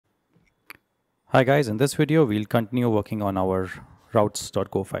Hi guys, in this video we'll continue working on our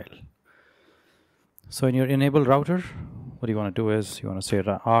routes.go file. So in your enable router, what you want to do is you want to say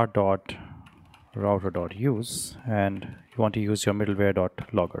r.router.use and you want to use your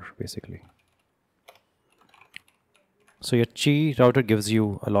middleware.logger basically. So your chi router gives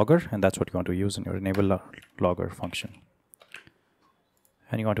you a logger and that's what you want to use in your enable logger function.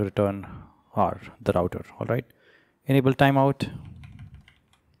 And you want to return r, the router, alright? Enable timeout.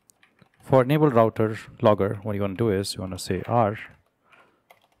 For enable router logger, what you want to do is you want to say r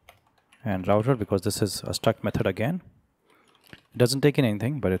and router because this is a struct method again. It doesn't take in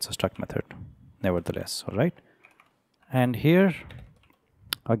anything, but it's a struct method nevertheless, all right? And here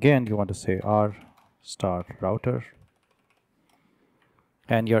again you want to say r star router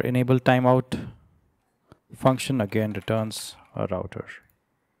and your enable timeout function again returns a router.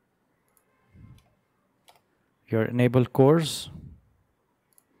 Your enable cores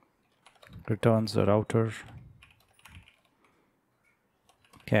returns a router,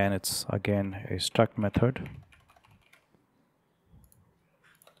 and it's again a struct method.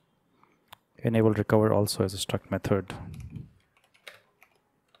 Enable recover also is a struct method,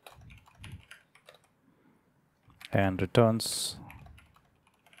 and returns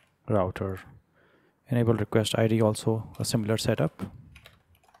router. Enable request ID also a similar setup.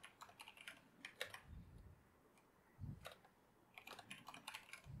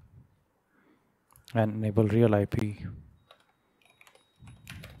 And enable real IP,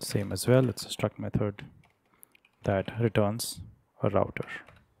 same as well, it's a struct method that returns a router.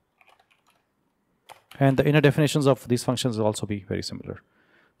 And the inner definitions of these functions will also be very similar.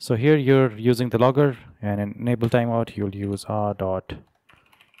 So here you're using the logger, and in enable timeout you'll use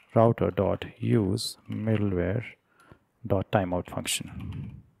r.router.use middleware.timeout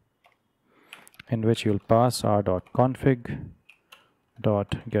function, in which you'll pass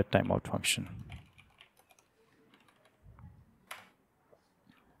r.config.getTimeout function.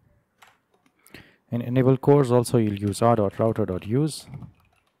 In enable cores also you'll use r.router.use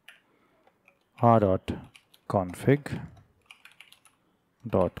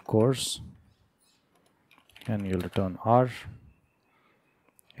r.config.cores and you'll return r.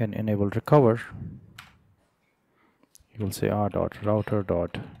 In enable recover you'll say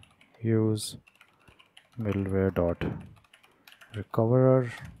r.router.use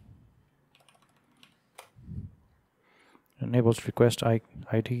middleware.recoverer. Enables request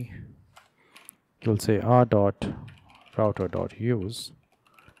ID, you'll say r.router.use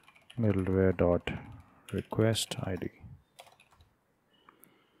middleware.request ID.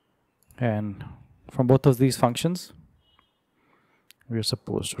 And from both of these functions we are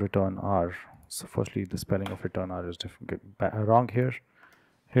supposed to return r. So firstly the spelling of return r is wrong here.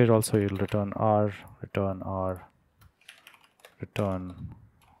 Here also you'll return r, return r, return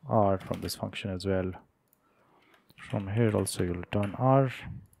r from this function as well. From here also you'll return r.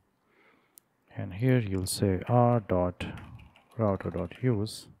 And here you'll say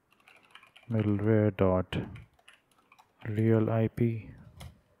r.router.use middleware.real IP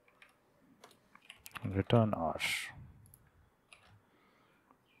and return r.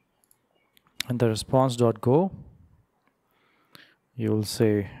 And the response.go you'll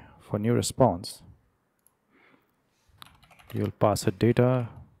say for new response you'll pass a data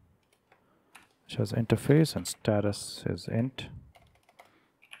which has interface and status is int.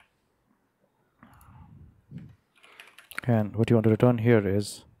 And what you want to return here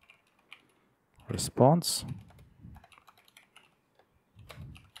is response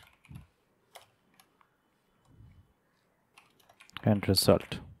and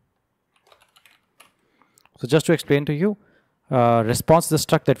result. So just to explain to you, response is the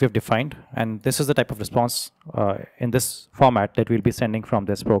struct that we have defined, and this is the type of response in this format that we'll be sending from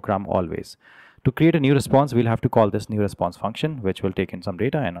this program always. To create a new response, we'll have to call this new response function, which will take in some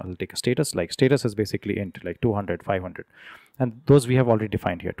data and it'll take a status. Like status is basically int, like 200, 500. And those we have already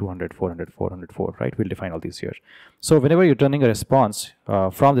defined here, 200, 400, 404, right? We'll define all these here. So whenever you're turning a response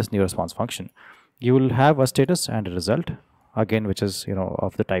from this new response function, you will have a status and a result, again, which is,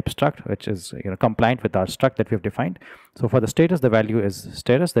 of the type struct, which is, compliant with our struct that we have defined. So for the status, the value is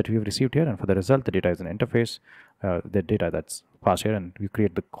status that we've received here. And for the result, the data is an interface, the data that's passed here, and we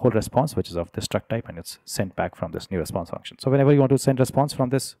create the whole response, which is of the struct type, and it's sent back from this new response function. So whenever you want to send response from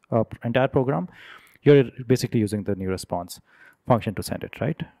this entire program, you're basically using the new response function to send it,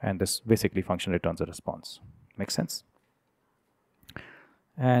 right? And this basically function returns a response. Makes sense?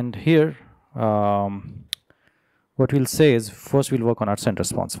 And here, what we'll say is first we'll work on our send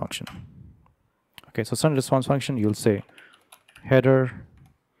response function. Okay, so send response function, you'll say header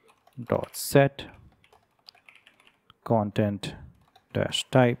dot set content dash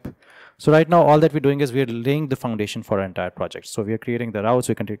type. So right now all that we're doing is we're laying the foundation for our entire project. So we are creating the routes,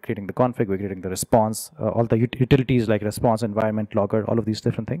 we're creating the config, we're creating the response, all the utilities like response, environment, logger, all of these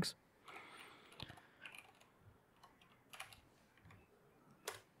different things.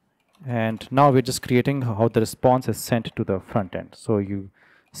 And now we're just creating how the response is sent to the front end. So you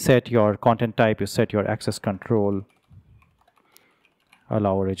set your content type, you set your access control,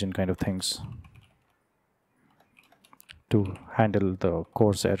 allow origin kind of things to handle the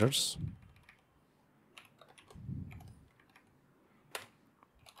course errors.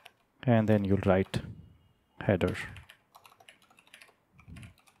 And then you'll write header,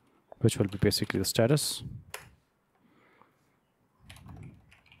 which will be basically the status.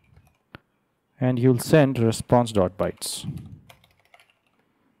 And you'll send response.bytes.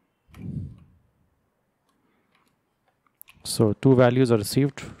 So 2 values are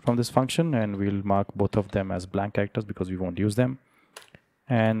received from this function, and we'll mark both of them as blank characters because we won't use them.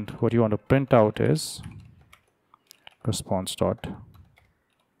 And what you want to print out is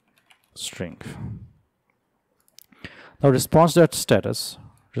response.string. Now response.status,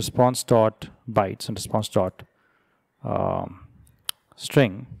 response.bytes, and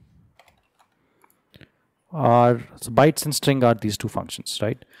response.string are, so bytes and string are these 2 functions,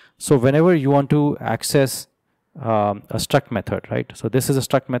 right? So whenever you want to access a struct method, right? So this is a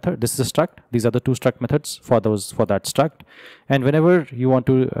struct method, this is a struct, these are the 2 struct methods for that struct. And whenever you want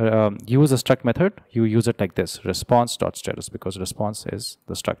to use a struct method, you use it like this, response.status, because response is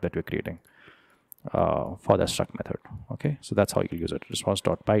the struct that we're creating for that struct method. Okay, so that's how you use it,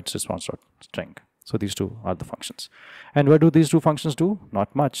 response.bytes, response.string. So these 2 are the functions. And what do these 2 functions do?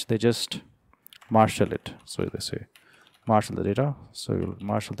 Not much, they just marshal it. So they say marshal the data, so you'll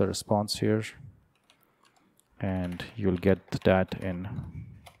marshal the response here, and you'll get that in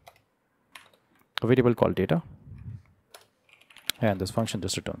a variable called data, and this function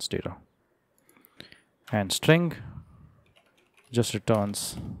just returns data, and string just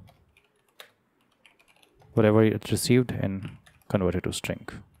returns whatever it received and converted to string.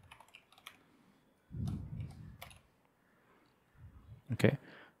 Okay,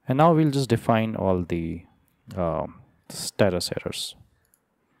 and now we'll just define all the status errors.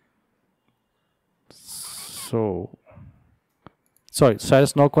 So, sorry,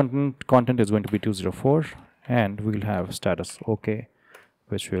 status no content is going to be 204, and we'll have status OK,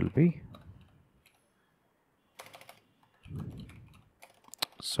 which will be,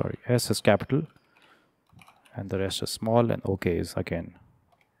 sorry, S is capital and the rest is small, and OK is again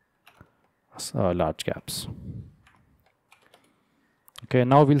large caps. Okay,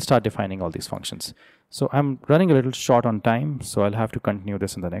 now we'll start defining all these functions. So I'm running a little short on time, so I'll have to continue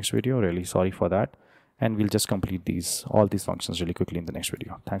this in the next video. Really sorry for that. And we'll just complete all these functions really quickly in the next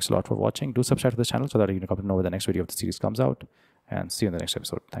video. Thanks a lot for watching. Do subscribe to the channel so that you know when the next video of the series comes out. And see you in the next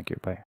episode. Thank you. Bye.